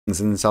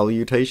Greetings and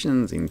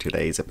salutations in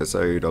today's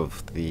episode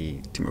of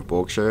the Team of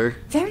Borg show.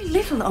 Very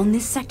little on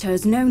this sector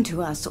is known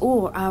to us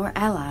or our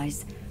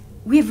allies.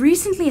 We have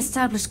recently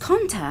established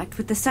contact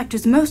with the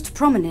sector's most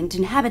prominent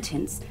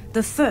inhabitants,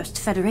 the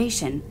First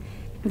Federation.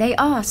 They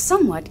are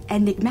somewhat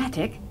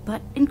enigmatic,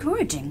 but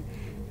encouraging,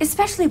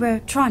 especially where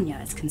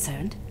Tranya is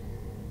concerned.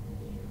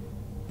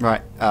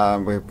 Right,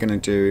 we're going to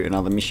do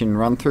another mission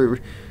run-through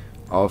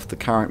of the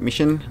current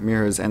mission,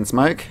 Mirrors and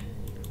Smoke.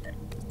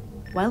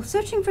 While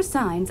searching for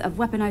signs of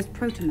weaponized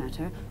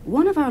protomatter,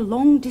 one of our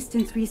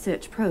long-distance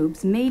research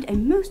probes made a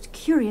most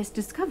curious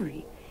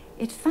discovery.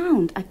 It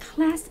found a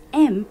Class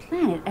M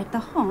planet at the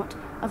heart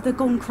of the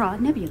Gonkra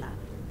Nebula.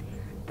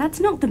 That's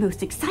not the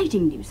most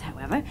exciting news,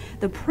 however.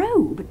 The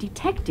probe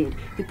detected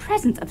the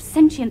presence of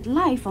sentient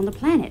life on the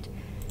planet.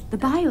 The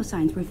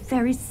biosigns were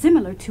very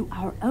similar to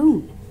our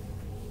own.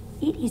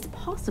 It is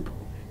possible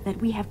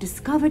that we have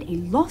discovered a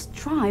lost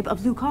tribe of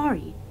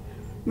Lucari.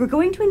 We're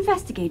going to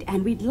investigate,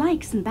 and we'd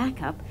like some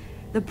backup.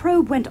 The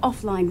probe went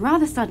offline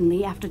rather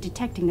suddenly after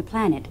detecting the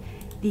planet.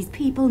 These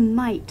people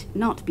might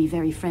not be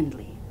very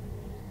friendly.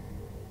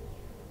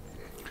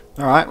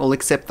 Alright, we'll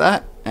accept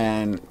that.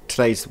 And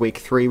today's week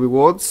 3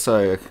 rewards,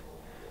 so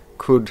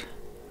could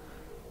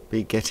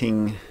be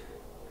getting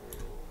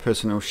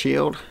personal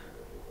shield.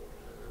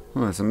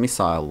 Oh, there's a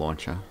missile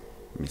launcher.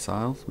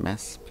 Missiles,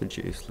 mass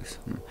produced.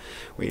 Listen,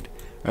 weird.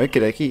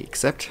 Okie dokie,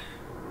 accept.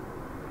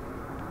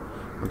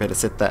 We better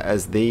set that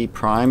as the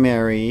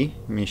primary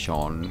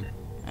mission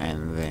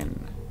and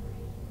then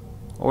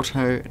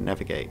auto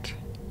navigate.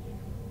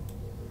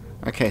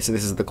 Okay, so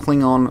this is the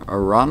Klingon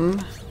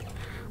run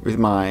with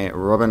my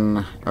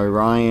Robin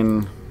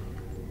Orion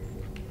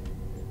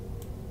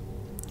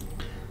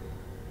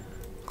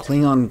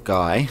Klingon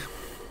guy.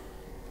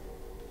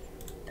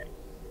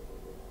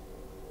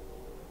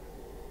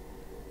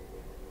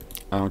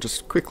 I'll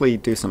just quickly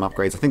do some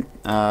upgrades. I think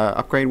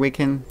upgrade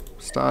weekend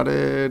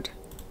started.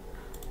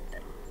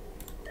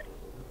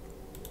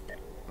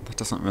 That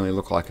doesn't really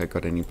look like I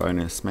got any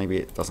bonus. Maybe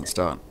it doesn't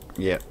start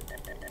yet.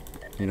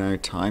 You know,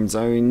 time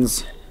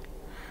zones.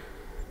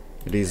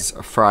 It is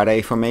a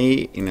Friday for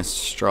me in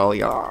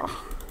Australia.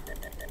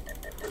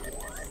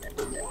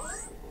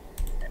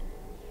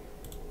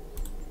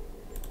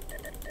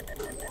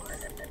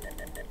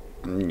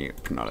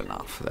 Nope, not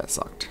enough. That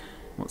sucked.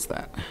 What's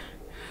that?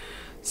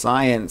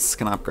 Science.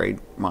 Can upgrade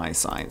my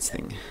science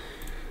thing.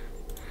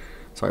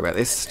 Sorry about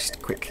this. Just a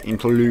quick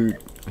interlude.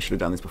 I should have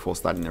done this before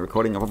starting the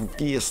recording,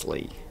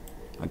 obviously.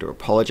 I do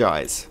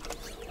apologise.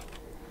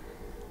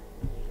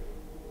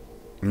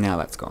 Now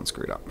that's gone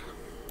screwed up.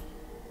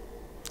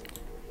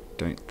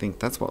 Don't think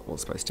that's what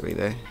was supposed to be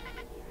there.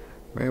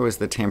 Where was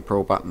the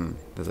temporal button?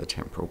 There's a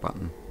temporal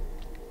button.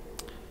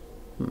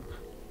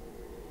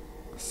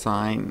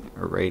 Assign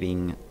a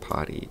rating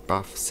party.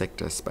 Buff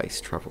sector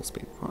space travel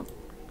speed. What?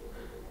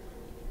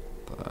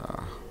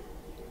 The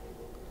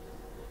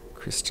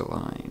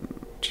crystalline.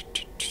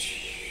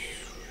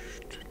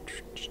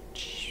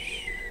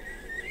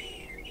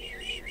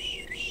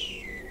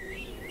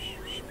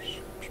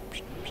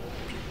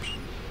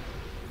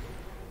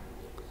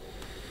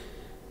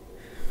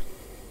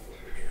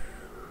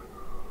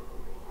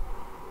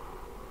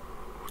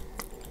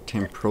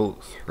 Temporal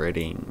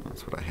threading.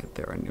 That's what I had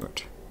there. I knew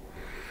it.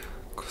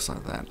 Because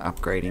of that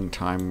upgrading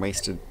time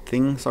wasted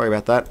thing. Sorry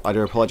about that. I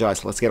do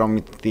apologise. Let's get on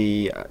with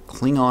the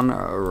Klingon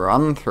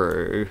run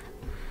through.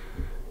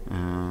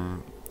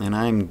 And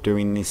I'm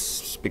doing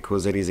this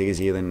because it is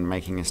easier than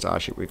making a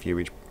Starship review,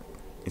 which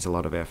is a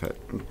lot of effort.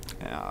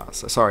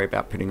 So sorry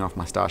about putting off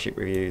my Starship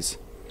reviews.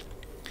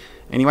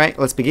 Anyway,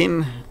 let's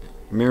begin.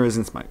 Mirrors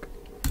and Smoke.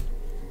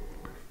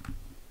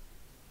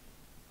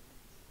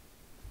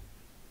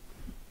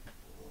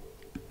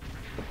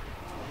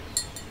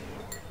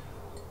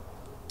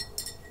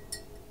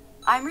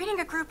 I'm reading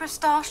a group of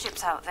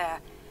starships out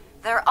there.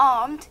 They're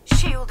armed,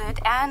 shielded,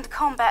 and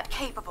combat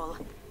capable.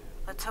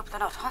 Let's hope they're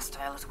not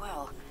hostile as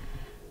well.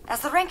 As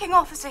the ranking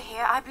officer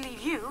here, I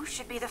believe you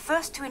should be the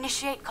first to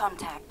initiate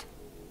contact.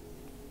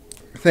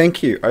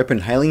 Thank you. Open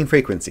hailing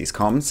frequencies,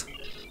 comms.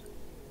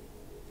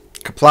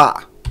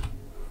 Kapla.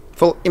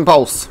 Full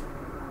impulse.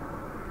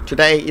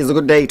 Today is a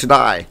good day to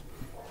die.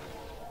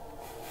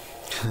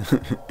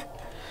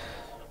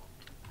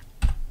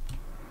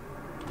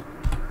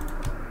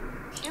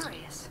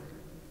 Curious.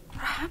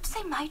 Perhaps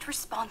they might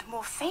respond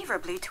more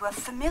favorably to a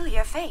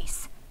familiar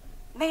face.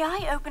 May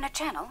I open a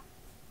channel?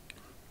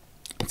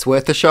 It's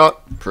worth a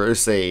shot.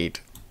 Proceed.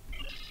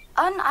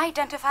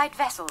 Unidentified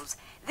vessels.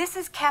 This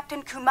is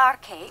Captain Kumar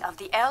K. of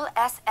the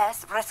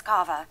LSS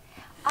Reskava.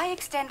 I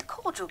extend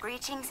cordial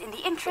greetings in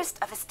the interest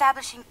of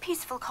establishing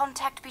peaceful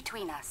contact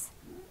between us.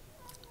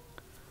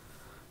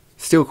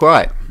 Still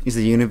quiet. Is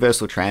the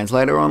universal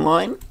translator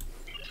online?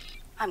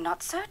 I'm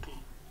not certain.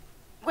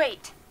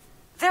 Wait,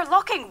 they're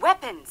locking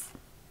weapons.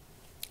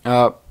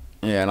 Yeah,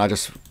 and I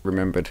just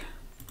remembered.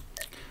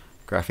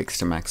 Graphics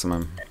to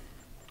maximum.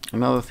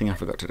 Another thing I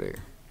forgot to do.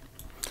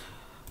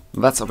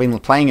 I've been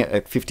playing it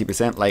at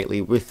 50% lately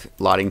with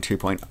lighting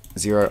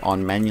 2.0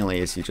 on manually,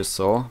 as you just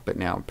saw, but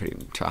now I'm putting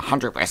it to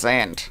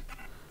 100%.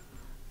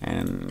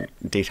 And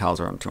details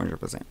are on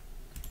 200%.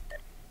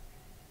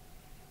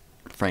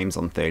 Frames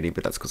on 30,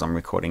 but that's because I'm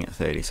recording at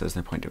 30, so there's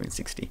no point doing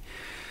 60.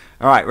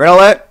 Alright, red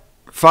alert!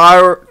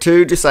 Fire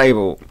to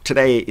disable.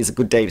 Today is a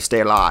good day to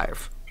stay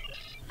alive.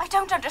 I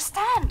don't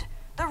understand.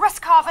 The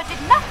Rescarver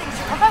did nothing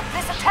to provoke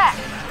this attack.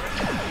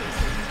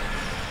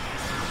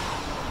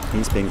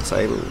 He's being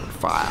disabled.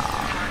 Fire.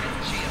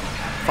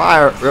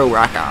 Fire at Real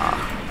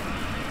Racker.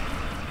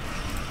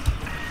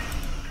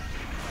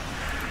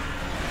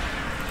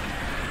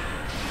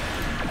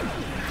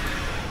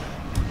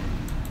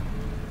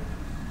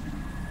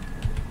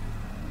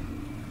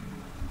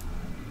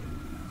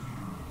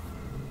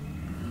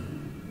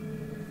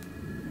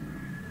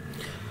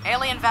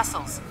 Alien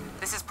vessels,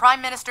 this is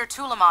Prime Minister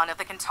Tulaman of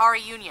the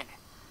Kentari Union.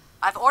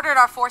 I've ordered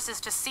our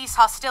forces to cease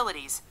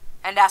hostilities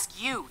and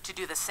ask you to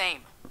do the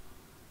same.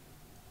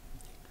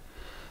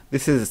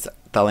 This is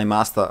Daily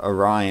Master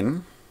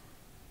Orion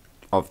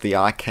of the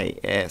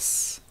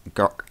IKS.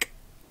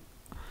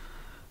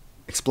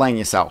 Explain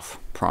yourself,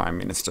 Prime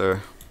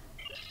Minister.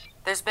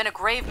 There's been a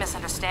grave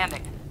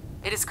misunderstanding.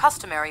 It is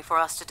customary for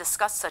us to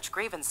discuss such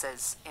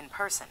grievances in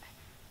person.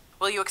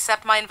 Will you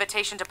accept my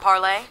invitation to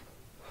parley?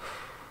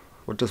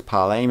 What does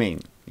parley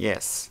mean?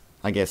 Yes,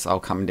 I guess I'll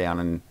come down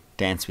and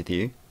dance with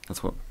you.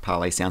 That's what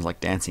parley sounds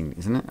like, dancing,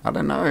 isn't it? I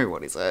don't know,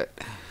 what is it?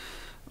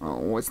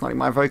 Oh, it's not in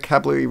my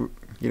vocabulary.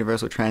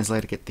 Universal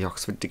Translator, get the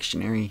Oxford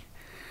Dictionary.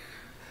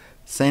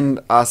 Send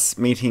us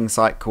meeting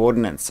site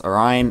coordinates.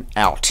 Orion,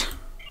 out.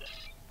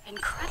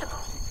 Incredible.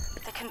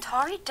 The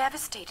Kentari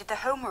devastated the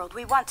homeworld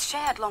we once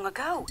shared long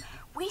ago.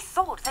 We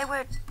thought they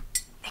were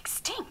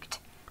extinct.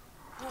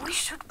 We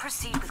should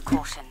proceed with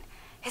caution.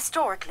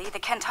 Historically, the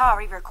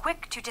Kentari were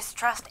quick to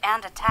distrust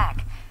and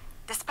attack.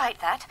 Despite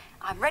that,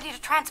 I'm ready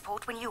to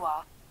transport when you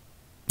are.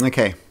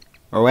 Okay.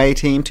 Away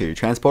team 2.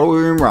 Transport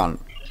room run.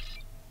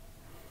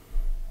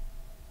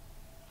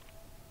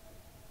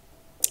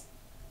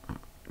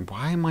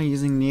 Why am I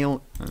using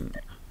Neil? I don't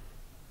know.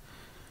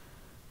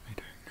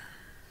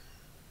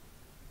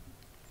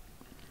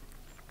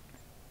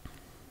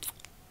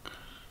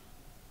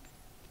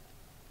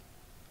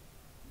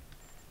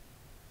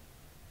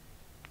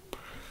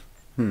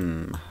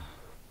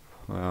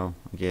 Well,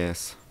 I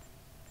guess.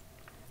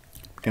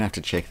 I'm gonna have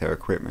to check their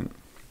equipment.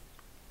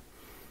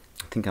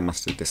 I think I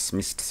must have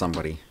dismissed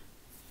somebody.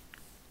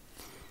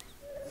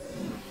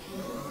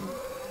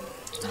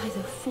 By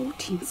the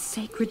 14th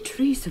sacred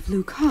trees of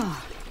Lucar.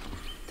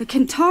 The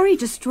Kentari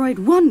destroyed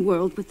one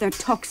world with their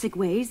toxic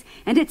ways,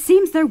 and it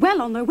seems they're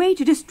well on their way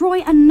to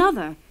destroy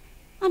another.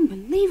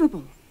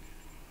 Unbelievable.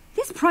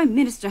 This Prime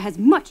Minister has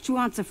much to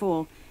answer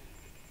for.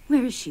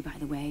 Where is she, by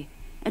the way?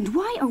 And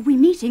why are we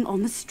meeting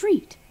on the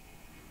street?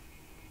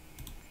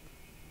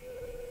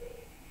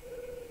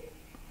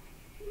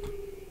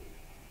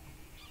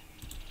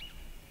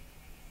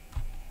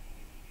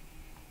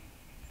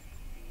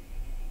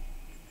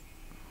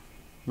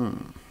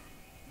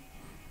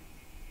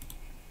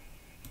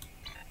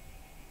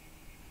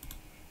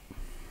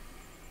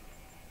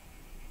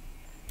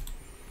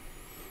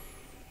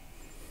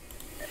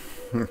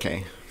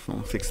 Okay,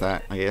 I'll fix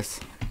that, I guess.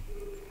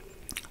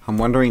 I'm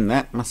wondering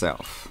that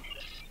myself.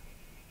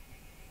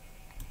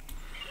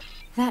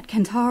 That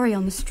Kentari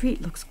on the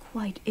street looks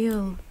quite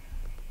ill.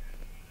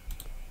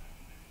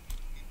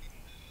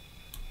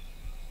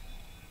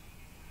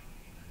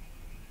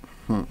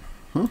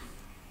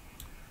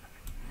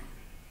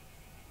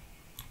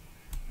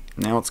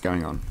 Now what's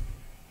going on?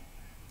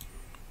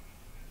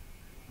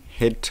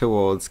 Head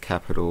towards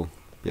Capitol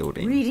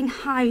Building. Reading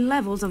high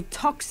levels of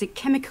toxic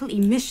chemical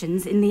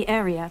emissions in the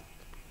area.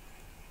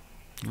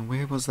 Now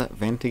where was that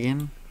vent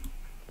again?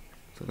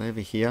 Is it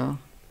over here?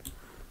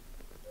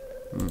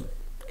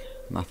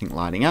 Nothing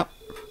lighting up.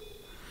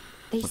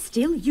 They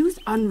still use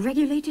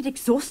unregulated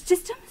exhaust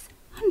systems?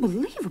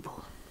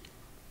 Unbelievable.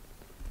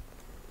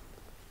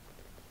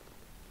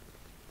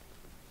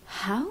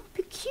 How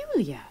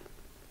peculiar.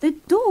 The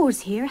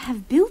doors here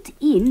have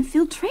built-in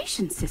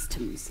filtration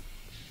systems.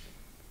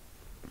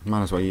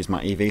 Might as well use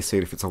my EV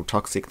suit if it's all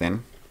toxic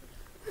then.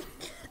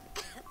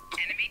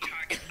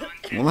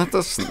 Well, that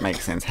doesn't make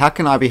sense. How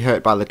can I be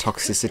hurt by the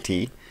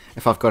toxicity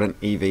if I've got an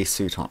EV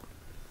suit on?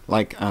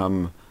 Like,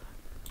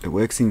 it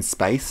works in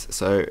space,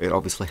 so it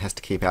obviously has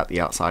to keep out the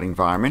outside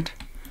environment.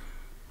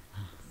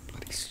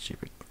 Bloody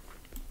stupid.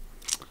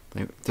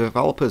 The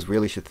developers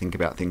really should think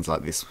about things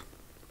like this.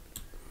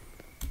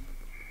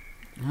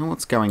 Now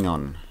what's going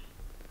on?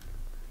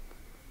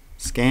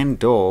 Scan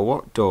door.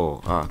 What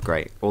door? Oh,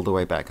 great. All the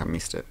way back. I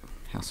missed it.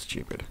 How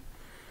stupid.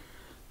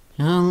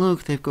 Oh,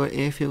 look. They've got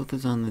air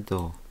filters on the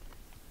door.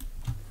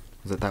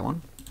 Is it that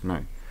one? No.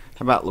 How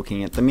about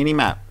looking at the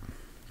mini-map?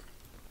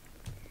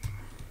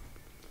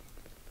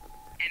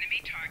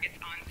 Enemy targets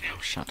on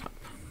Oh, shut up.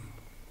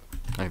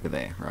 Over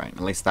there. Right. At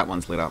least that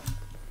one's lit up.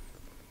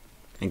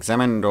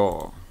 Examine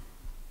door.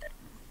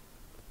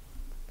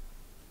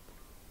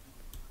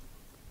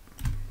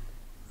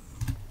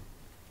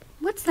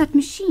 What's that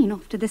machine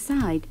off to the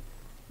side?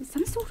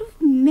 Some sort of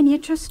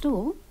miniature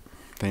store?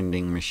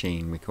 Vending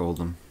machine, we call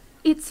them.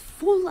 It's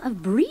full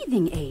of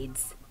breathing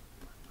aids.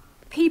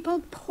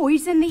 people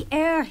poison the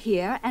air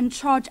here and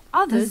charge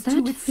others Does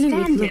to that fluid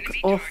withstand look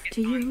it. off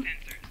to you?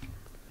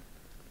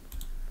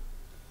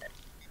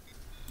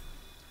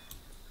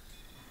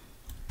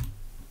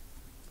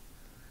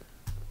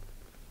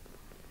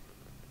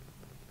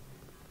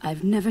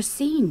 I've never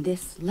seen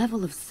this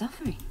level of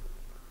suffering.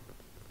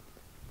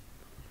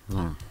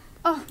 No.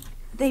 Oh,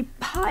 they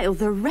pile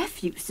the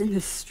refuse in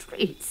the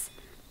streets.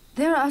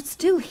 There are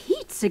still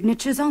heat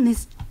signatures on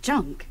this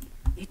junk.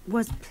 It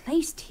was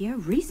placed here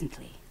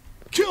recently.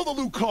 Kill the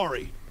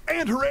Lucari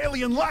and her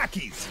alien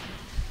lackeys!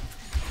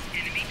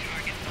 Enemy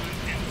targets on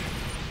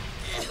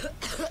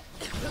sensor.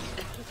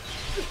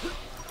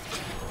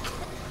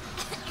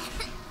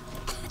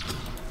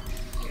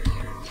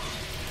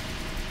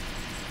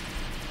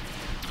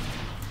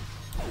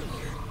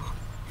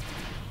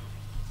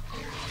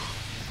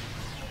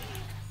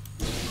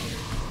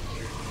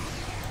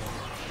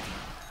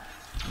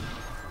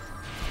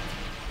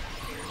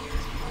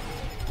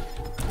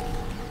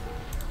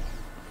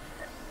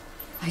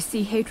 I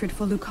see hatred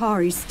for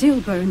Lucari still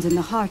burns in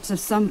the hearts of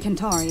some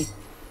Kentari,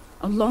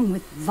 along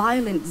with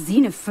violent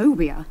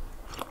xenophobia.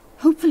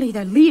 Hopefully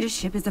their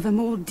leadership is of a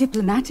more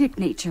diplomatic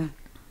nature.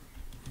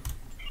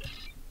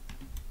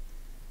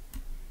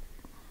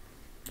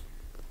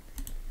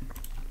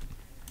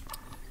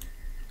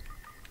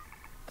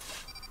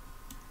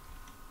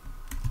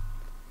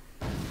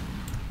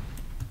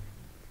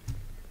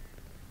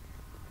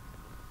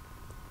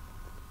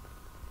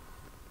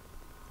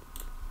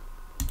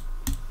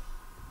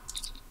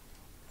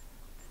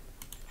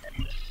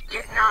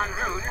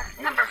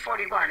 Number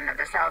 41 of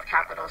the South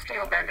Capitol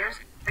Steelbenders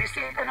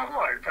received an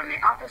award from the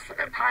Office of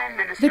the Prime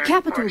Minister. The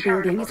Capitol for building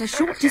charitable is a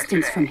short service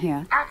distance yesterday. from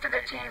here. After the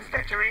team's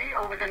victory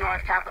over the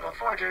North Capitol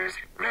Forgers,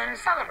 Lynn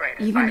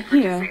celebrated Even by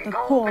here, purchasing the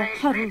poor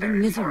gold-based huddled in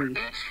breathers for misery.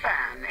 each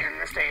fan in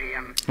the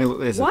stadium. Hey, look,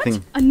 there's a What?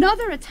 thing.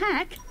 Another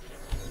attack?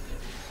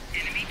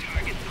 Enemy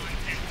targets on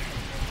sensor.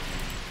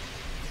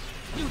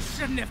 You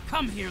shouldn't have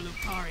come here,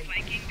 Lucari.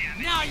 Flanking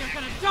damage. Now you're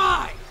gonna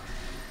die!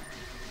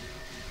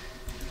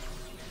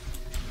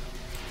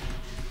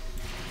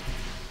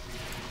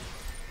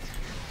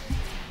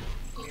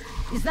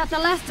 Is that the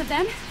last of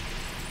them?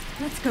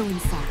 Let's go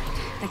inside.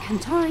 The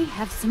Kentari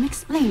have some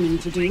explaining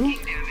to do. Damage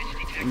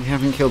detected. We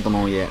haven't killed them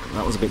all yet.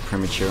 That was a bit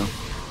premature.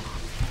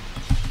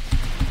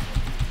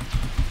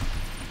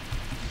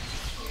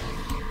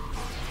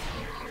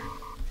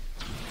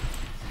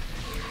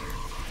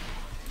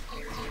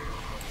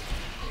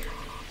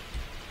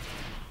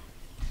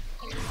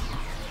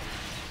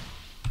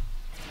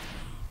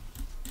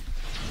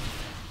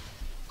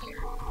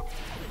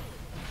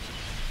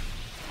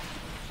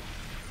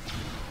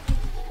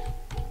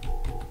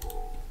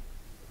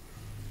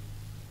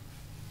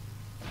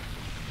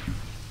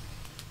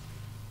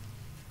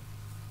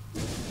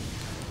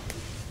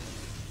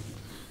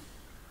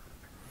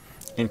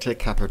 Enter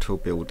Capitol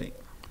building.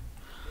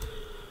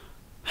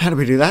 How do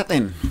we do that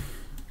then?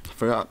 I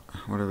forgot.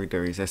 What do we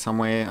do? Is there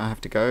somewhere I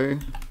have to go?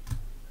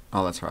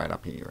 Oh, that's right,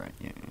 up here, right?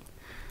 Yeah.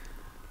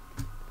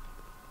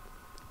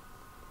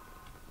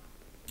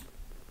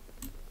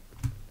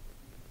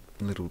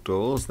 Little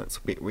doors. That's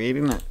a bit weird,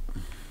 isn't it?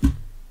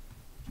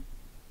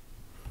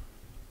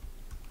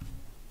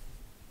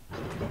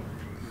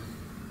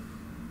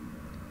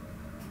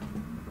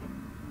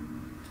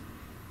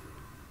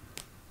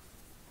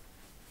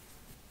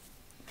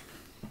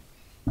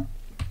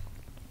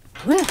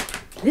 Well,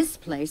 this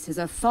place is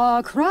a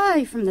far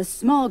cry from the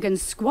smog and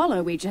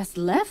squalor we just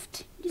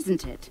left,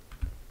 isn't it?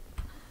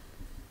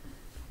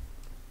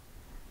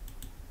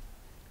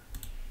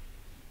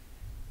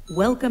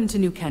 Welcome to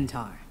New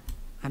Kentar.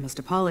 I must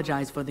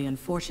apologize for the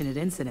unfortunate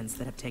incidents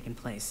that have taken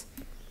place.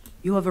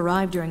 You have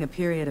arrived during a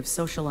period of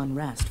social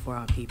unrest for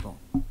our people.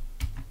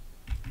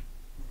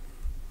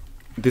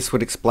 This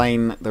would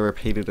explain the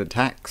repeated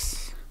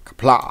attacks.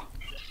 Kapla.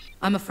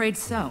 I'm afraid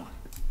so.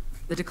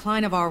 The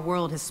decline of our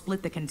world has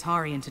split the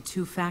Kentari into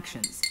two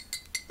factions.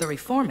 The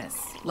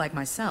reformists, like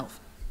myself,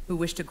 who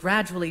wish to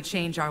gradually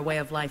change our way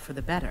of life for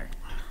the better.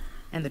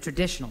 And the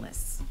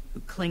traditionalists,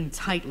 who cling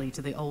tightly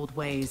to the old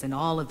ways and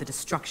all of the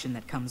destruction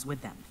that comes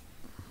with them.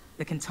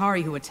 The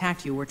Kentari who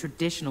attacked you were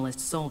traditionalist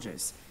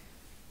soldiers.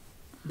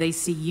 They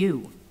see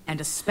you, and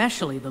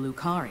especially the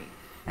Lucari,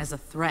 as a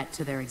threat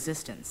to their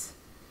existence.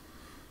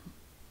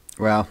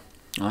 Well,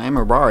 I am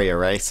a warrior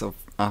race,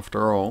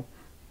 after all.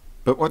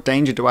 But what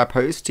danger do I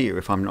pose to you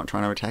if I'm not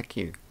trying to attack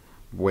you?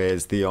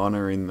 Where's the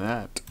honor in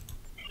that?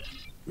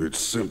 It's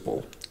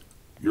simple.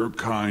 Your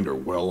kind are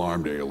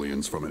well-armed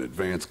aliens from an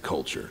advanced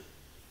culture.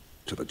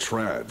 To the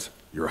Trads,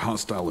 you're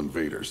hostile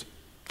invaders.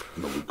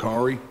 And the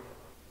Lucari?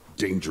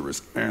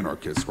 Dangerous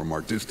anarchists from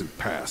our distant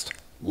past,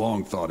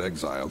 long thought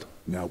exiled,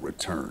 now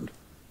returned.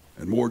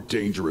 And more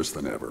dangerous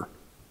than ever.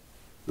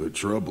 The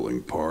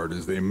troubling part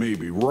is they may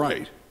be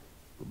right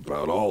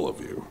about all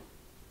of you.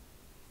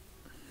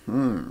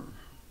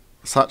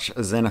 Such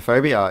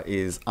xenophobia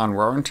is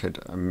unwarranted,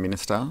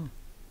 Minister.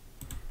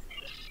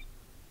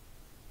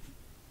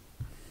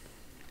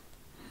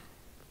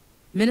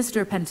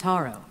 Minister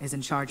Pentaro is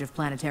in charge of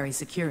planetary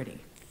security.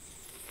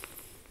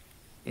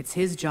 It's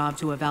his job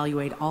to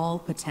evaluate all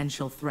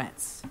potential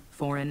threats,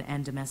 foreign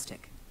and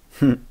domestic.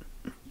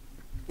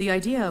 The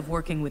idea of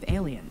working with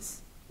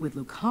aliens, with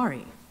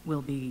Lukari,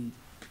 will be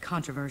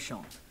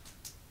controversial.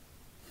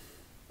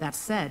 That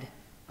said,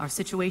 our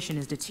situation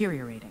is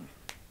deteriorating.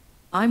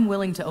 I'm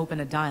willing to open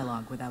a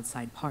dialogue with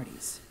outside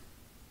parties.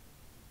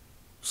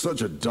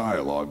 Such a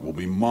dialogue will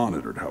be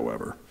monitored,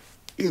 however,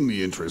 in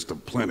the interest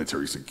of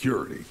planetary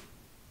security.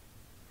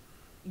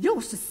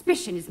 Your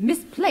suspicion is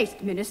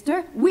misplaced,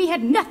 Minister. We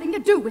had nothing to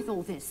do with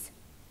all this.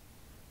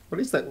 What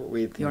is that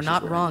weird thing? You're she's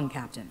not wearing? wrong,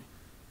 Captain.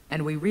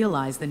 And we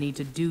realize the need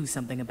to do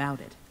something about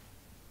it.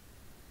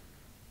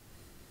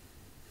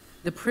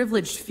 The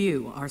privileged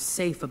few are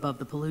safe above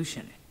the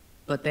pollution,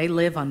 but they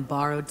live on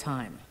borrowed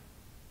time.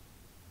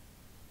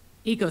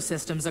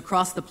 Ecosystems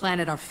across the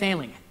planet are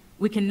failing.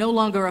 We can no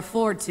longer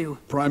afford to...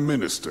 Prime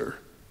Minister,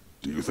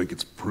 do you think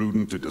it's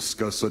prudent to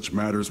discuss such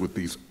matters with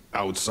these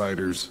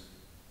outsiders?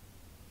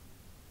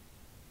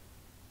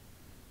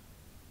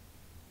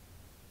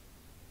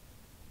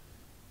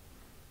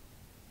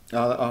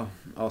 Oh,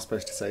 I was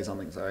supposed to say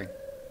something, sorry.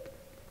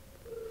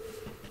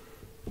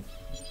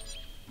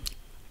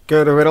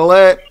 Go to it,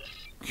 alert!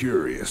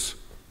 Curious.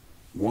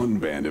 One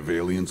band of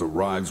aliens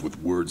arrives with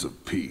words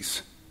of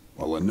peace,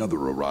 while another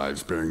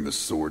arrives bearing the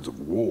swords of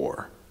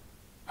war.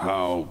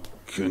 How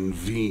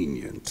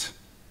convenient.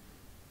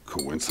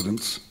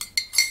 Coincidence?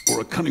 Or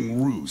a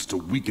cunning ruse to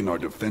weaken our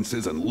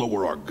defenses and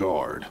lower our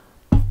guard?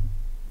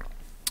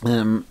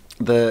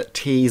 The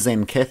T's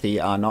and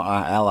Kethy are not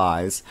our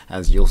allies,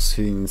 as you'll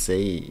soon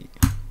see.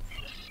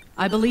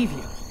 I believe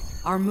you.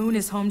 Our moon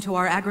is home to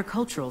our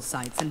agricultural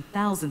sites and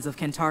thousands of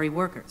Kentari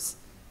workers.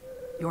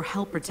 Your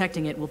help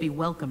protecting it will be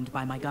welcomed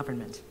by my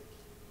government.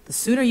 The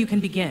sooner you can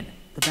begin,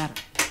 the better.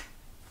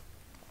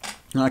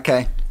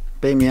 Okay,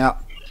 beam me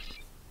up.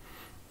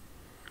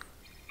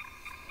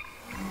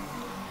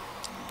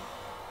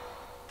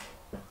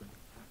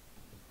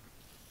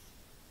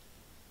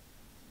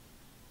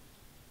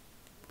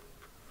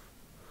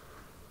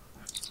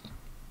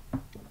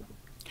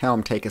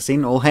 Helm, take us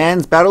in. All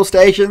hands, battle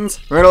stations.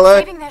 Red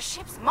alert. Saving their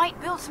ships might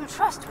build some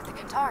trust with the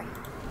Kentari.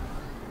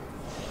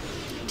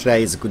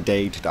 Today is a good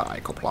day to die,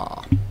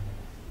 Copla.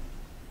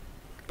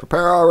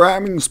 Prepare our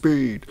ramming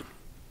speed.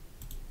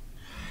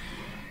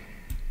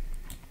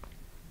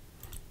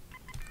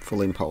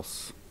 Full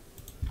impulse.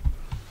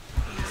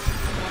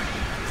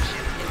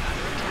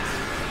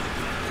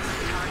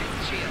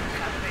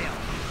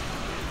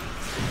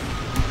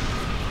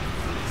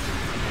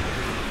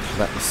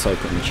 That was so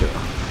premature.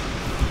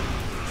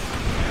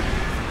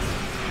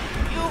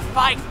 You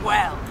fight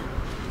well.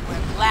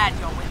 We're glad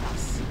you're with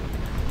us.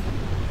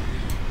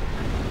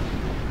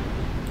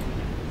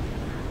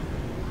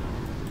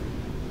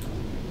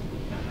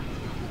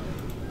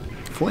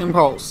 Full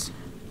impulse.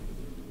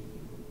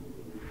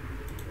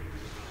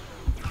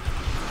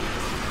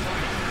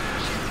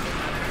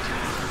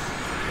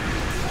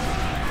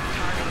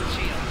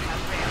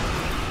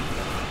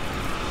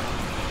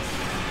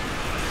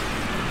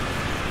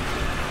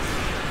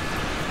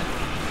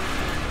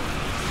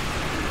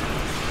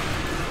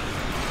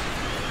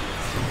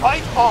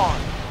 Fight on!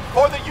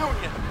 For the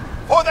Union!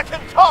 For the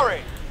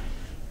Kentari!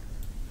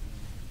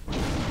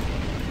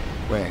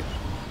 Where?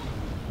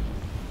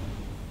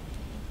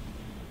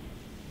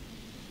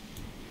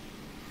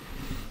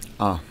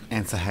 Oh,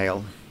 answer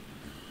hail.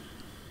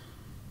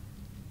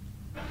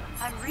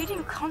 I'm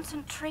reading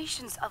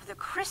concentrations of the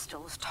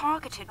crystals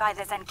targeted by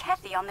the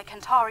Zenkethi on the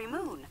Kentari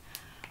moon,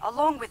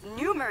 along with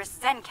numerous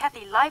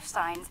Zenkethi life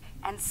signs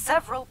and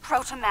several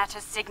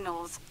protomatter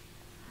signals.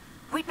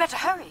 We'd better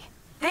hurry.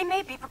 They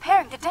may be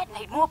preparing to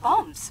detonate more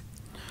bombs.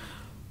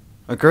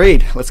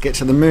 Agreed. Let's get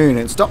to the moon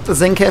and stop the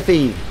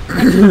Zenkethi.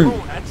 Get to the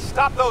moon and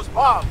stop those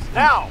bombs,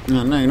 now!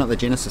 No, no, not the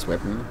Genesis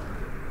weapon.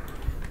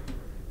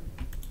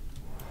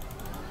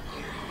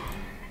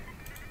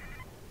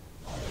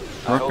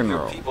 I Rock hope and your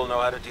roll. people know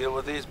how to deal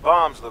with these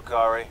bombs,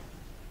 Lukari.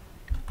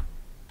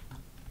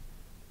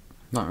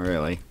 Not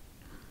really.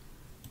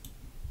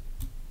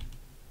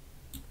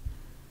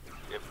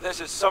 If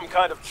this is some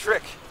kind of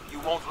trick, you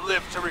won't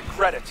live to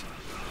regret it.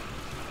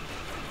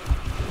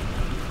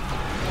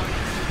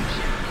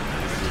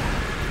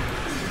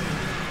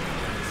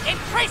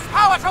 Increase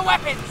power to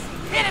weapons!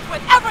 Hit it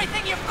with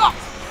everything you've got!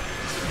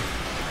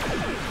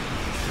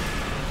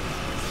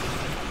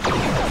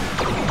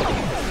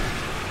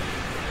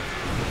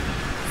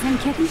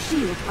 Zenkethi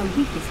shields are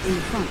weakest in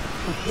the front,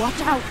 but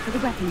watch out for the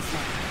weapons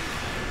there.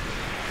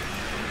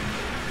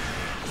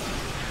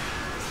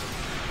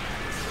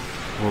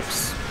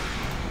 Whoops.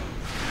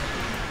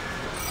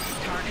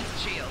 Target's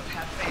shields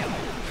have failed.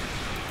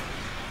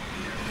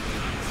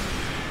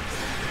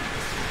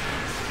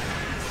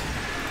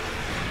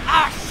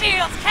 Our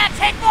shields can't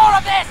take more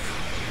of this!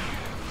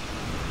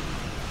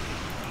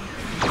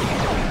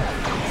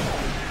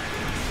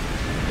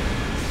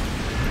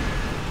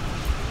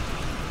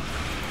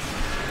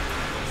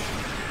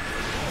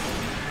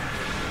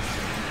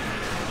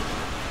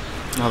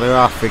 Oh, there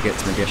are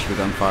frigates, Magesh, with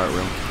gunfire at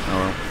will. Oh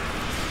well.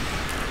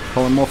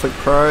 Polymorphic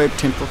probe,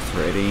 temporal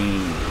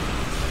threading.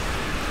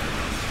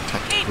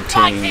 keep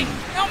Routine. fighting,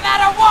 no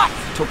matter what!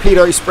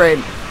 Torpedo spread.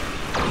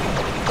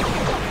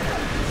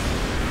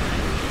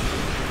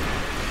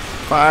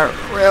 Fire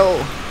at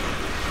will.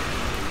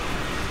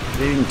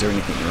 They didn't do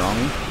anything wrong,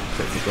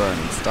 except for growing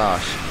a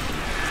moustache.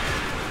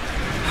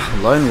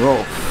 Lone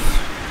Wolf.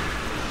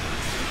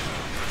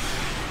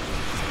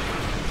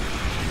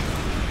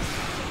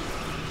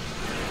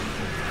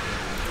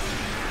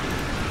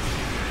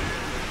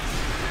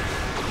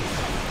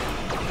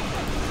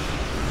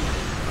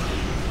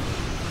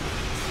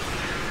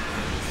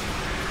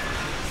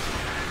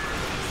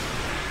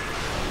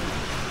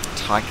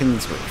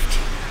 Tychon's Rift.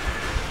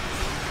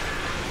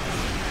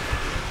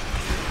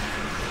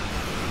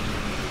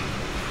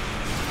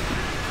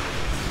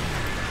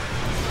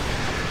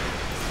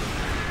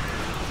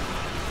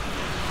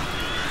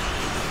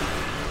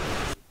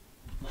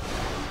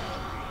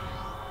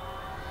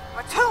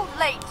 We're too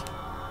late.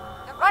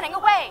 They're running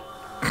away.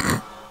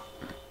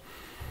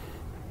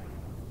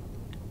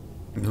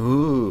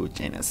 Ooh,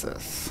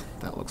 Genesis.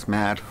 That looks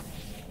mad.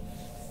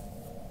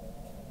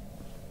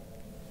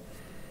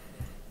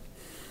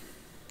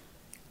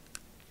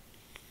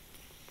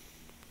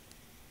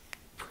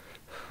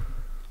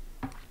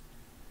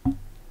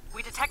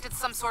 We detected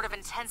some sort of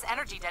intense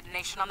energy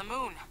detonation on the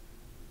moon.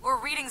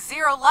 We're reading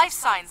 0 life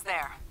signs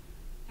there.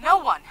 No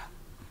one.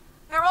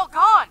 They're all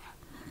gone.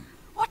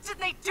 What did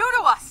they do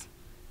to us?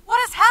 What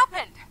has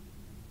happened?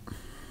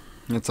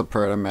 It's a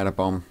proto-matter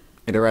bomb.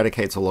 It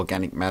eradicates all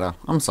organic matter.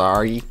 I'm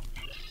sorry.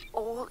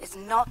 All is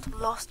not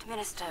lost,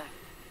 Minister.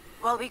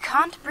 While we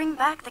can't bring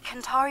back the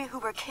Kentari who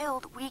were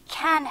killed, we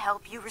can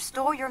help you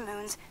restore your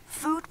moon's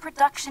food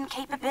production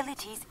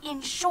capabilities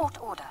in short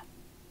order.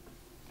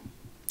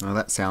 Oh,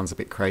 that sounds a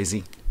bit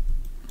crazy.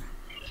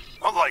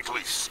 A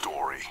likely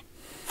story.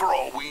 For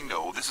all we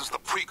know, this is the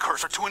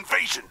precursor to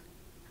invasion.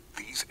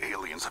 These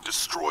aliens have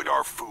destroyed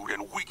our food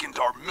and weakened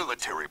our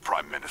military,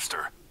 Prime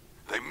Minister.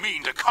 They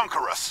mean to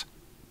conquer us.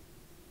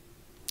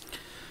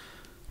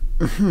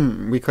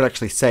 We could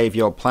actually save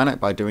your planet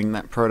by doing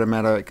that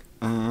proto-matter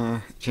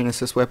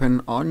Genesis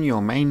weapon on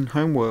your main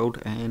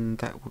homeworld, and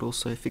that would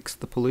also fix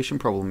the pollution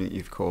problem that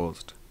you've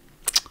caused.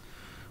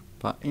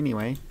 But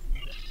anyway.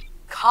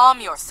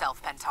 Calm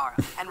yourself, Pentara,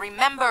 and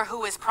remember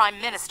who is Prime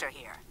Minister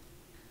here.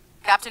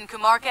 Captain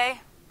Kumarke,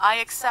 I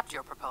accept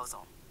your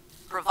proposal,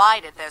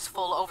 provided there's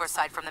full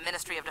oversight from the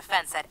Ministry of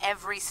Defense at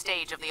every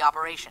stage of the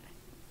operation.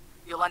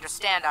 You'll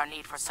understand our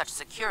need for such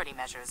security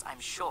measures, I'm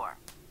sure.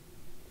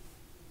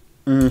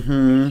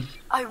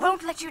 I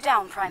won't let you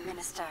down, Prime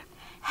Minister.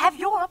 Have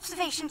your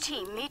observation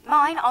team meet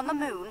mine on the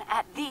moon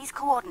at these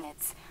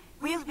coordinates.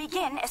 We'll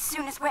begin as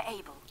soon as we're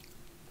able.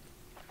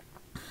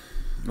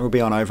 We'll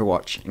be on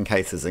Overwatch in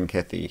case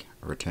Zenkethi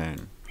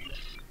return.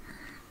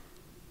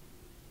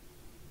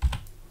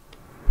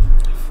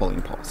 Full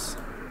impulse.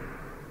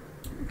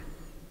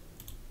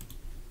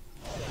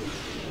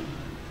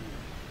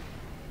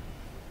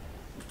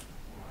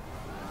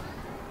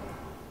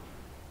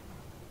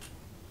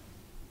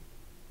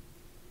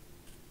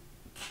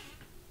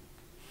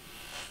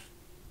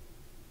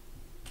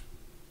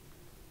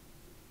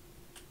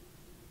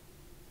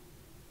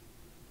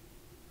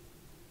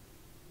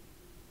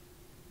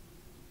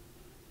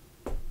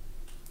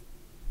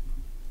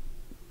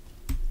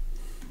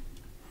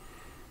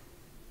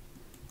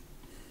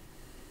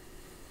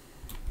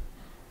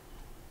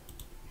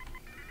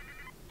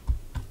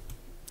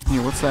 Hey,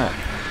 what's that?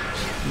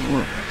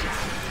 Look.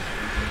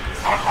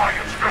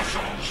 Alliance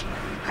vessels,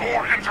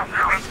 your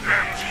interference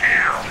ends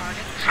here.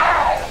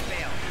 Now!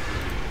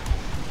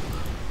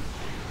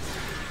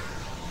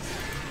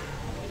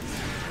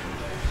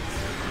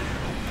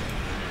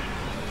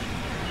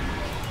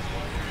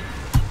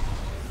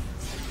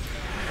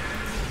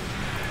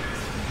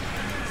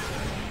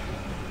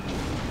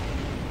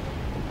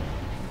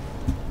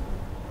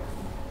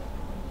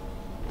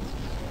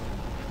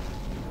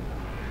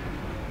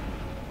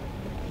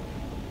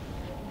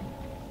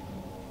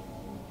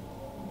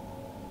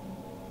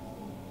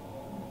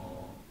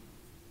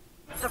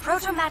 The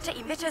proto-matter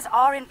emitters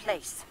are in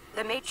place.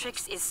 The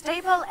matrix is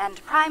stable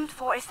and primed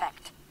for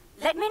effect.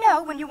 Let me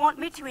know when you want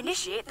me to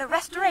initiate the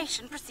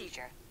restoration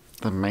procedure.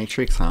 The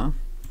Matrix, huh?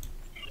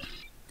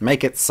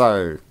 Make it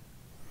so.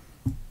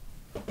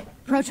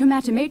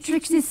 Proto-matter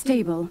matrix is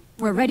stable.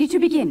 We're ready to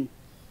begin.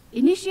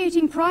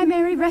 Initiating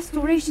primary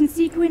restoration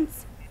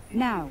sequence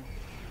now.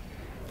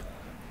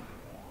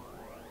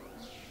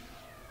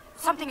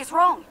 Something is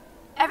wrong.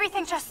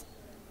 Everything just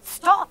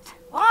stopped.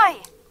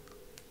 Why?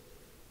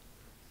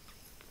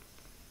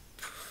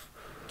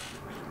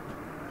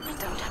 I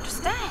don't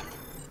understand.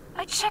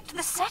 I checked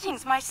the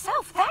settings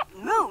myself. That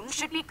moon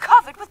should be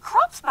covered with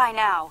crops by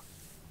now.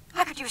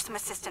 I could use some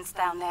assistance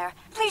down there.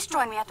 Please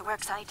join me at the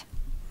worksite.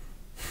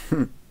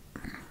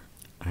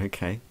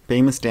 Okay.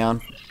 Beam us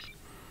down.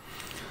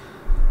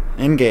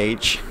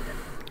 Engage.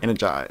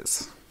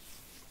 Energize.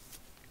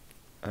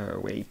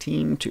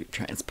 Waiting to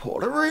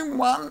transport a room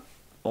 1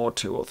 or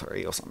 2 or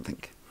 3 or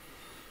something.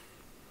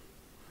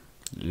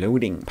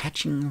 Loading,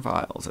 patching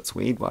files. That's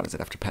weird. Why does it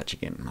have to patch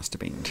again? Must have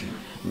been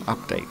an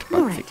update,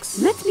 bug Alright, fix.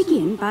 let's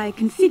begin by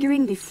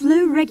configuring the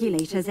flow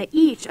regulators at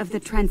each of the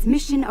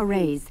transmission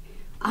arrays.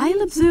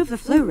 I'll observe the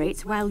flow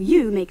rates while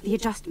you make the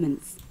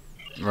adjustments.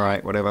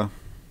 Right, whatever.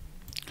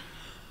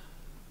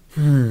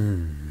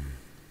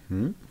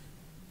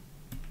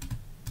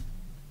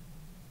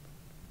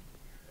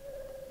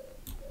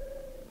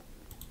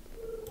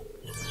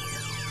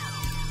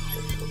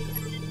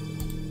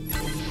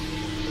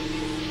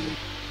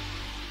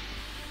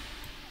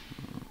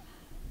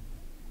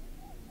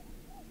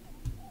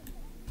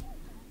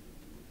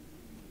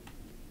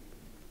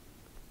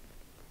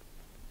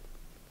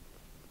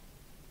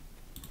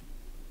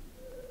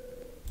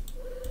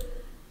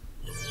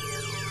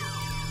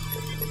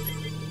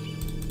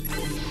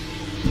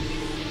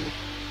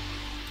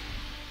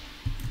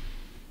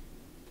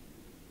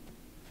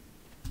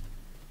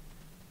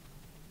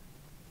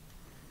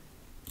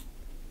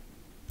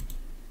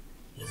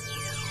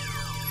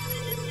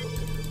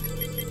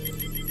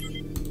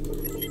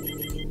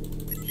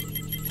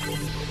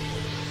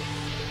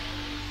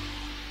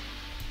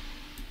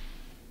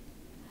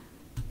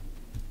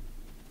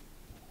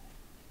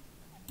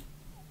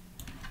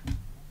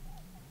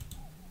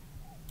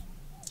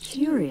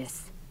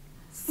 Curious.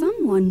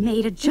 Someone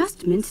made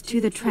adjustments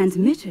to the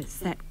transmitters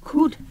that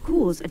could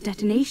cause a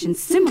detonation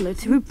similar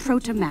to a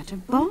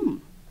protomatter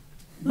bomb.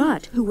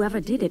 But whoever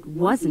did it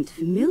wasn't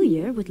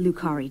familiar with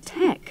Lucari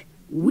tech.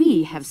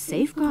 We have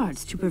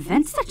safeguards to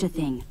prevent such a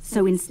thing,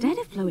 so instead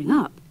of blowing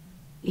up,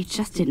 it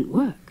just didn't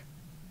work.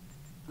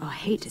 I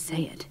hate to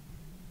say it,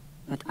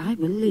 but I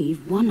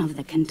believe one of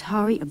the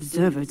Kantari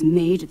observers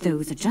made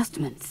those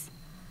adjustments.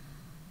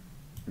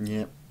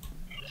 Yep.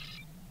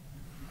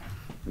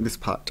 This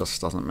part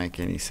just doesn't make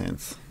any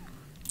sense.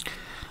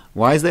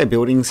 Why is there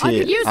buildings I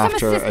here could use some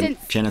after a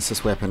assistance.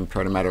 Genesis weapon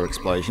protomatter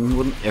explosion?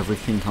 Wouldn't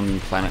everything on the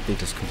planet be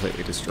just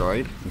completely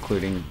destroyed,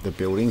 including the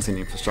buildings and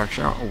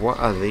infrastructure? What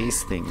are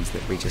these things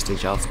that we just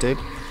adjusted?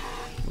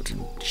 Did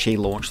she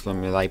launch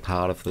them? Are they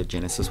part of the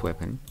Genesis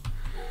weapon?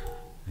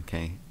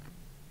 Okay.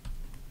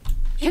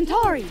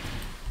 Kantari!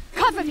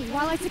 Cover me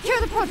while I secure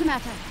the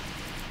protomatter!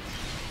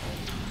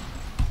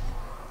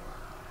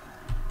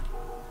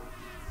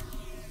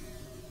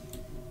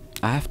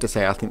 I have to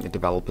say, I think the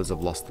developers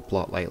have lost the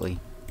plot lately.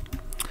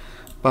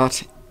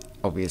 But,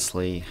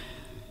 obviously,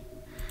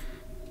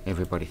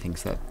 everybody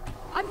thinks that.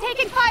 I'm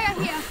taking fire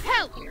here!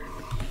 Help!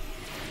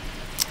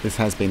 This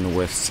has been the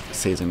worst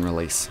season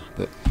release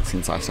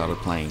since I started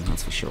playing,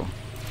 that's for sure.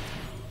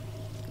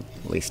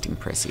 Least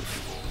impressive.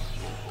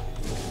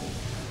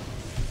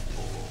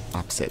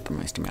 Upset the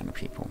most amount of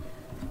people.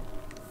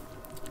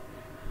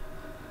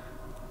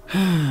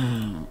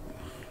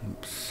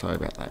 Sorry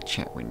about that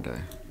chat window.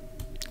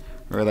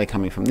 Where are they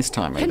coming from this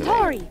time? Over there?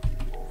 Kantari!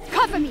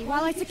 Cover me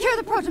while I secure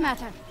the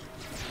protomatter!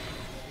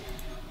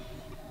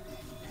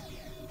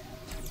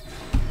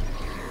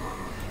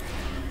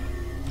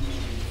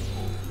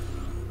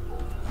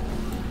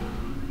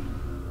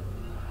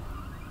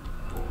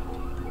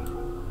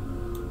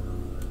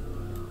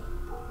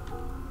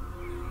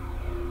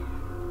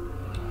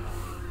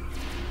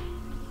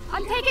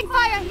 I'm taking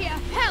fire here!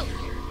 Help!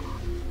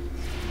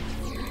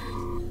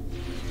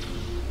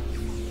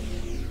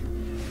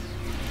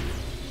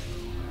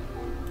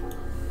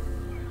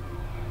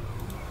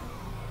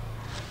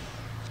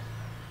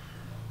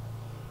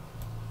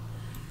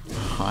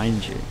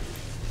 Behind you.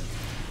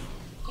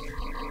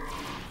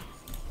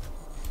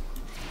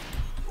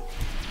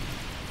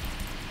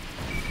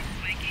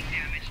 Flanking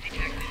damage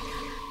detected.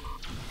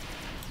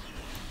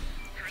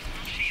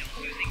 Personal shield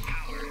losing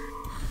power.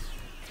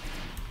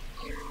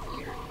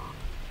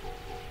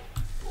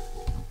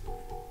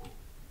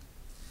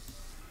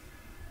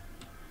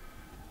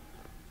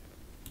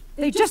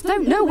 They just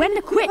don't know when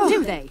to quit,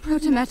 do they?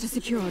 Protomatter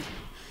secured.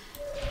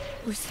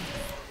 We're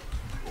safe.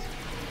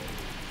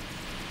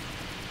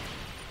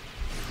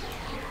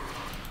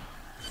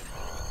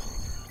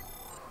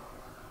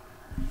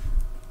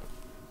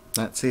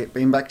 That's it,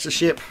 beam back to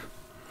ship.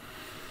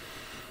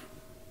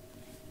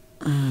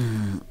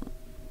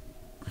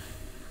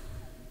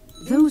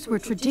 Those were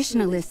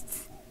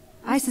traditionalists.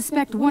 I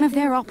suspect one of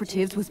their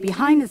operatives was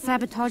behind the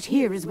sabotage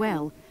here as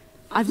well.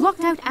 I've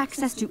locked out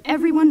access to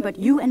everyone but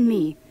you and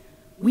me.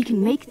 We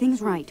can make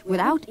things right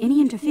without any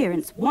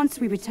interference once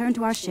we return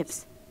to our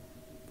ships.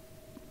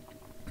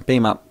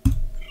 Beam up.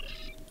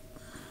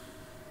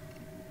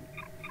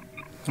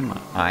 Oh,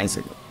 my eyes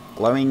are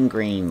glowing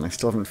green. They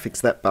still haven't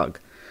fixed that bug.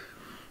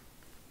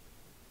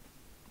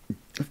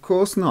 Of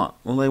course not.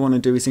 All they want to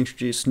do is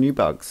introduce new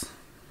bugs.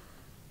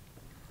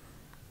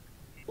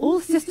 All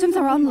systems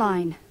are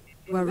online.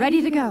 We're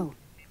ready to go.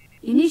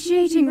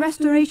 Initiating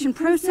restoration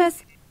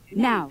process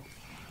now.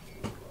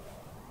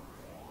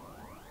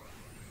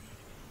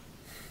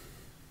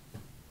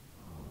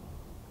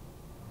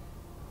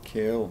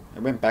 Cool.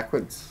 It went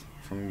backwards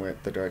from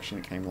the direction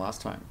it came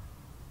last time.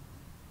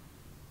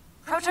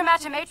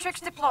 Protomatter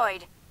matrix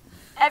deployed.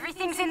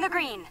 Everything's in the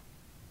green.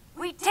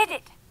 We did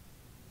it!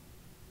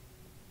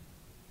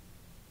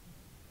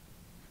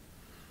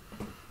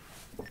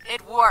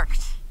 It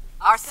worked.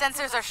 Our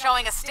sensors are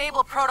showing a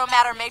stable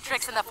protomatter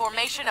matrix in the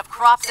formation of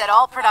crops at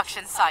all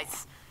production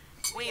sites.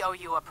 We owe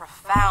you a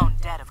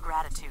profound debt of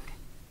gratitude.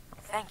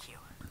 Thank you.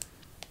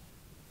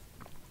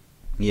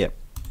 Yep,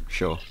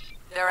 sure.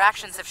 Their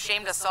actions have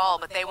shamed us all,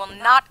 but they will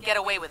not get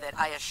away with it,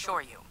 I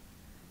assure you.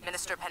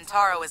 Minister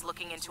Pentaro is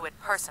looking into it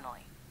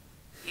personally.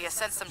 He has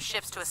sent some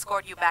ships to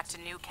escort you back to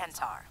New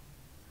Kentar.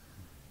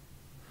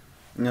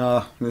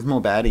 No, there's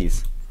more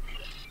baddies.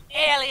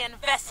 Alien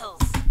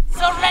vessels,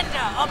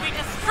 surrender or be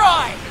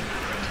destroyed!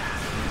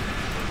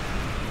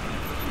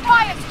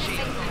 Quiet,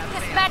 Susie.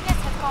 This madness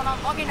has gone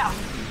on long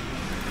enough.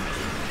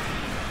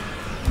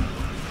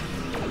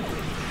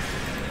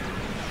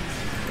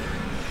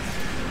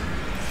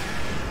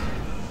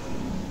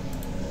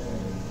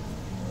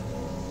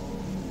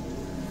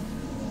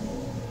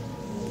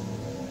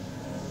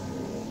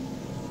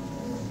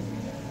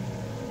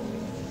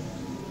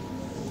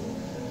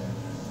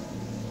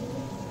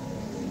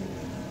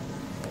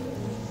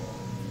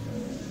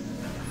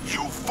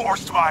 You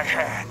forced my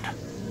hand.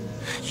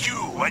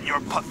 You and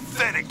your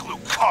pathetic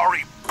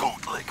Lucari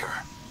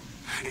bootlicker.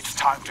 It's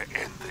time to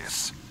end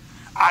this.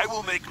 I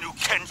will make New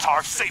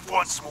Kentar safe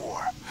once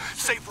more.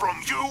 Safe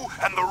from you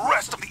and the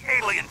rest of the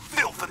alien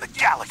filth in the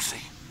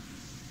galaxy.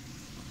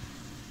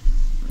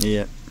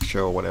 Yeah,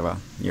 sure, whatever.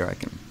 You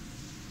reckon.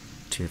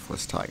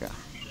 Toothless tiger.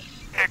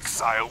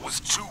 Exile was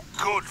too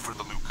good for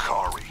the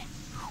Lucari.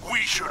 We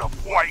should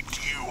have wiped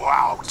you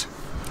out.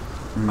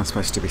 Am I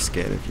supposed to be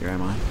scared of you,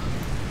 am I?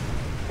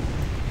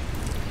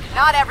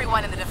 Not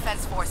everyone in the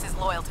Defense Force is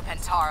loyal to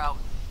Pentaro.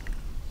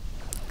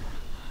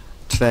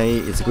 Today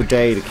is a good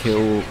day to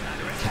kill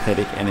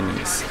pathetic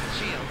enemies.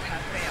 Shields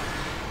have failed.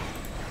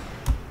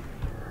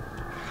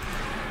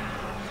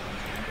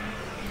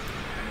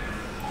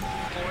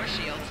 4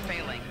 shields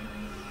failing.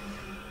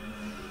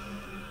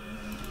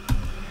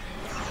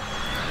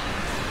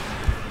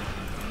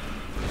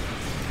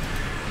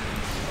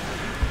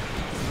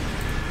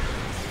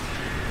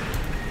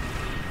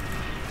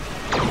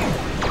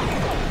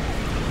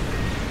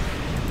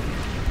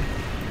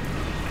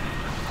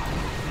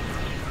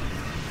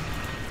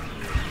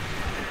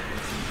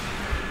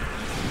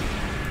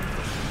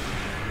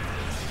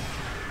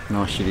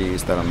 No, I should have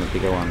used that on the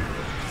bigger one.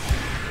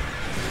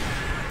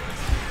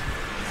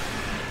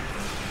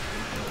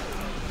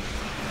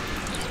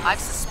 I've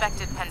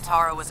suspected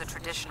Pentaro was a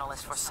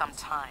traditionalist for some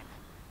time,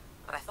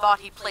 but I thought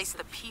he placed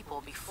the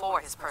people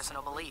before his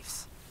personal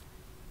beliefs.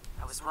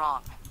 I was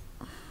wrong.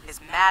 His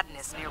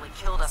madness nearly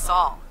killed us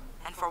all.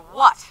 And for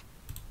what?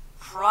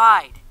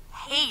 Pride,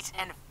 hate,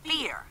 and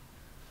fear.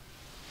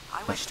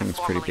 I wish to thing's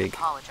pretty formally big.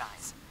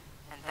 apologize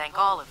and thank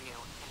all of you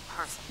in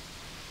person.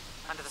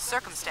 Under the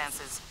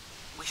circumstances,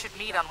 we should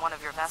meet on one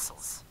of your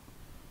vessels.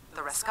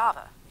 The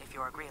Rescava, if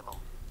you're agreeable.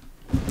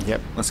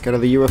 Yep, let's go to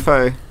the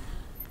UFO.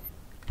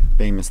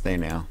 Beam is there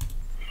now.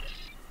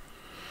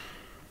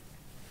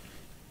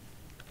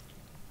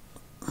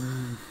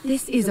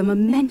 This is a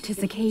momentous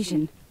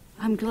occasion.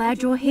 I'm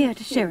glad you're here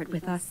to share it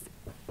with us.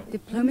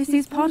 Diplomacy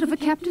is part of a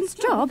captain's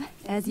job,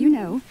 as you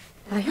know.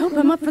 I hope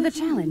I'm up for the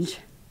challenge.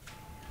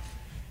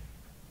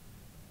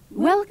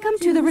 Welcome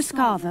to the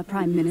Rescava,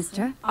 Prime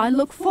Minister. I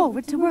look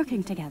forward to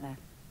working together.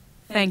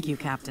 Thank you,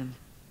 Captain.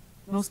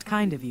 Most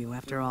kind of you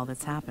after all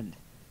that's happened.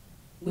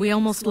 We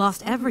almost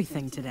lost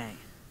everything today.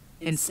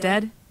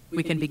 Instead,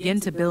 we can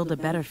begin to build a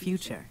better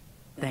future,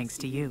 thanks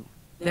to you.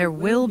 There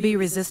will be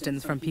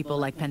resistance from people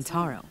like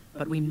Pentaro,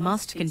 but we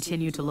must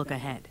continue to look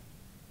ahead.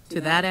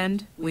 To that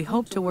end, we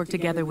hope to work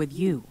together with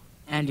you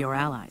and your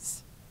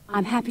allies.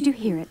 I'm happy to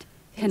hear it.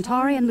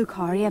 Kentari and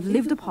Lucari have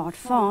lived apart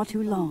far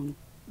too long.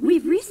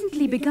 We've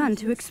recently begun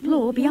to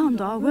explore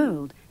beyond our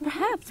world.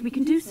 Perhaps we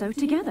can do so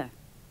together.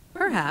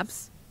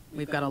 Perhaps.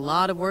 We've got a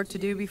lot of work to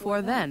do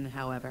before then,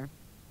 however.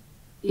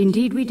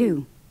 Indeed we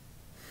do.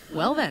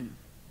 Well then,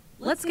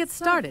 let's get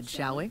started,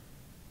 shall we?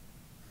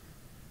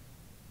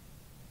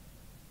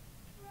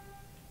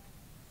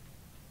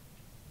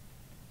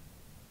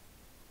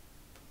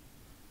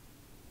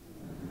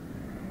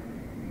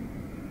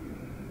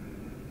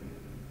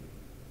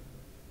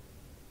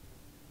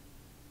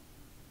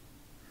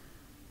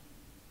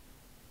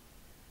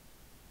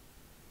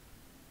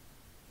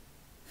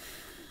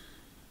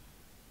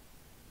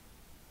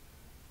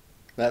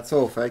 That's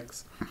all,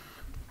 folks.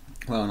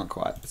 Well, not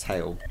quite. It's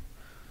hail.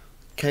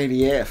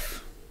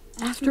 KDF.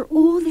 After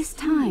all this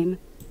time,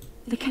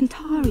 the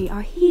Kentari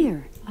are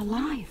here,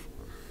 alive.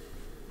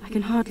 I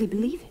can hardly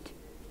believe it.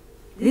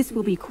 This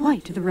will be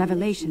quite the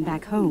revelation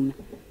back home.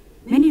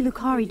 Many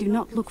Lucari do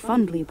not look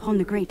fondly upon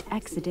the great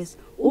Exodus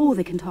or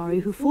the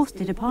Kentari who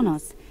forced it upon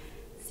us.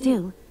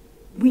 Still,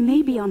 we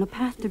may be on a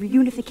path to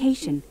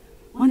reunification,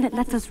 one that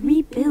lets us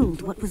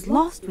rebuild what was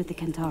lost with the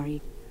Kentari.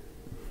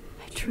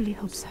 I truly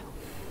hope so.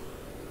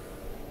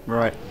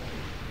 Right.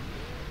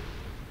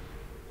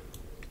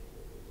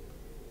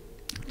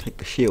 Take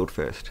the shield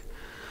first.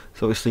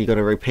 So obviously you got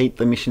to repeat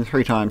the mission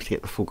 3 times to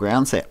get the full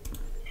ground set.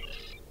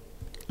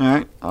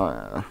 Alright,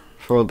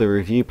 for the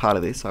review part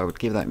of this, I would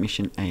give that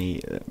mission a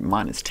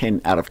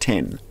 -10 out of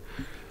 10.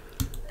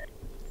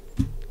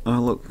 Oh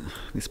look,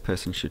 this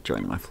person should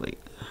join my fleet.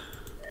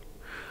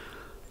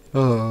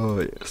 Oh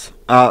yes.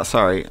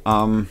 Sorry.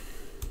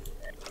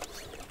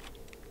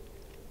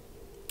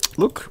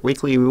 Look,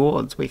 weekly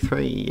rewards, week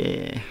 3,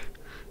 yeah.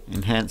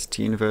 Enhanced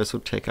universal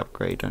tech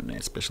upgrade, don't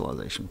need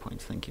specialization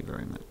points, thank you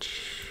very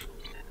much.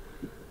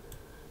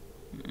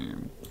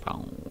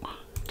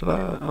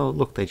 Ta-da. Oh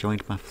look, they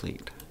joined my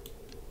fleet.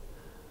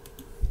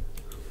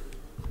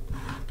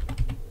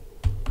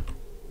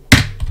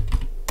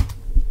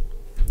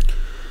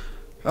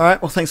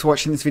 Alright, well thanks for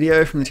watching this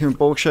video from the Tim and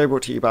Borg Show,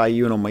 brought to you by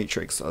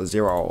Unimatrix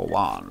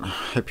 01.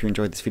 Hope you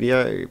enjoyed this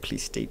video.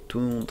 Please stay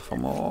tuned for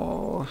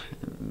more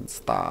and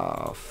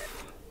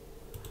stuff.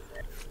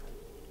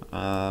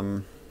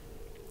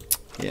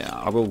 Yeah,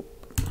 I will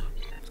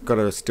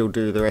gotta still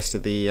do the rest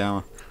of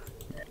the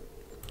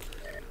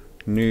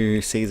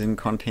new season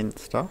content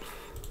stuff.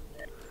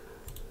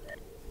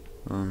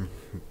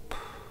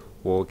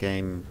 War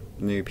game,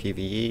 new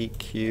PvE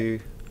queue.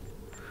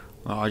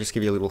 I'll just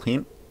give you a little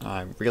hint.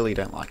 I really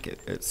don't like it.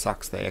 It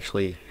sucks they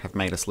actually have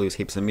made us lose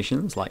heaps of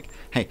missions. Like,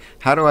 hey,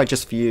 how do I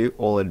just view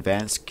all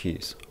advanced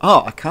queues?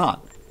 Oh, I can't.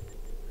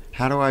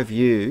 How do I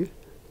view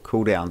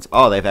cooldowns?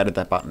 Oh, they've added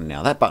that button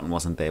now. That button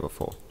wasn't there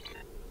before.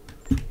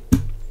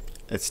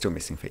 It's still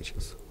missing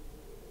features.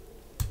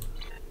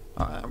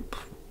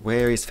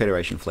 Where is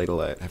Federation Fleet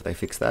Alert? Have they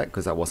fixed that?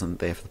 Because that wasn't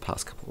there for the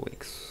past couple of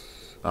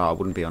weeks. Oh, I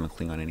wouldn't be on a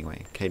Klingon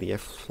anyway. KDF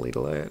Fleet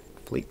Alert,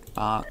 Fleet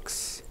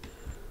Arcs.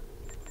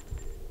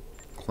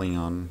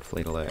 Klingon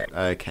Fleet Alert.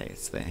 Okay,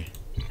 it's there.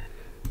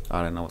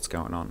 I don't know what's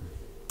going on.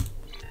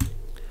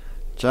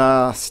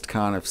 Just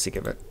kind of sick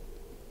of it.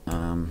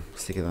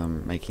 Sick of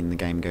them making the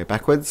game go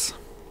backwards.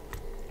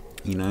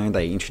 You know,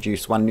 they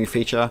introduce one new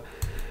feature,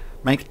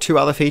 make 2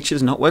 other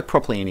features not work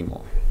properly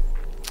anymore.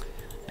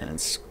 And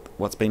it's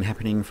what's been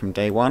happening from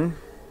day one,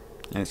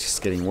 and it's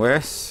just getting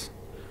worse.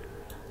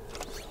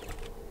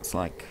 It's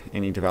like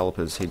any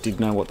developers who did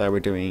know what they were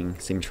doing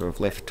seem to have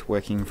left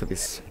working for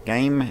this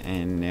game,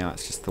 and now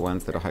it's just the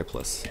ones that are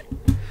hopeless.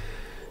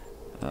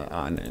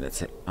 I know,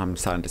 that's it. I'm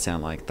starting to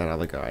sound like that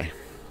other guy.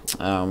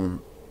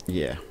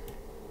 Yeah.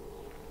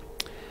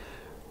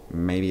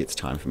 Maybe it's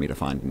time for me to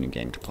find a new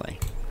game to play.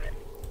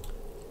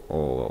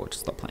 Or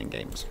just stop playing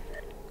games.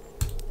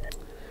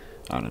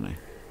 I don't know.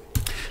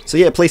 So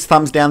yeah, please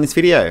thumbs down this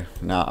video.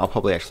 No, I'll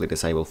probably actually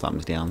disable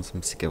thumbs downs.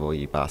 I'm sick of all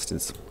you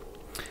bastards.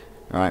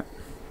 Alright.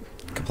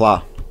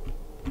 Kapla.